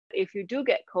if you do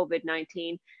get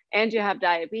COVID-19 and you have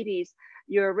diabetes,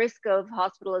 your risk of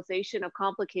hospitalization, of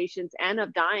complications, and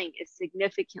of dying is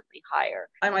significantly higher.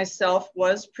 I myself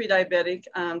was pre-diabetic.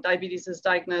 Diabetes is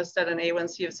diagnosed at an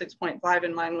A1C of 6.5,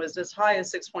 and mine was as high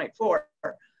as 6.4.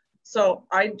 So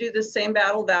I do the same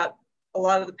battle that a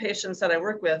lot of the patients that I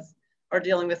work with are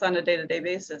dealing with on a day-to-day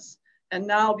basis. And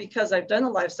now, because I've done the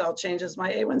lifestyle changes,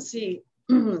 my A1C,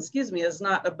 excuse me, is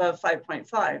not above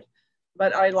 5.5.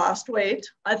 But I lost weight.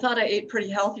 I thought I ate pretty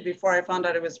healthy before I found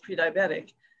out I was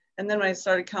pre-diabetic. And then when I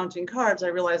started counting carbs, I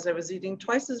realized I was eating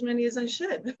twice as many as I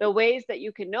should. The ways that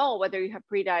you can know whether you have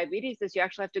pre-diabetes is you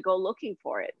actually have to go looking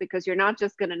for it, because you're not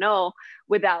just going to know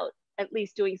without at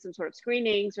least doing some sort of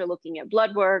screenings or looking at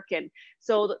blood work. And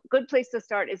so the good place to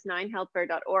start is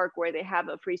 9healthfair.org, where they have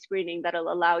a free screening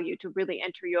that'll allow you to really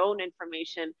enter your own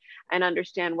information and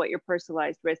understand what your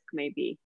personalized risk may be.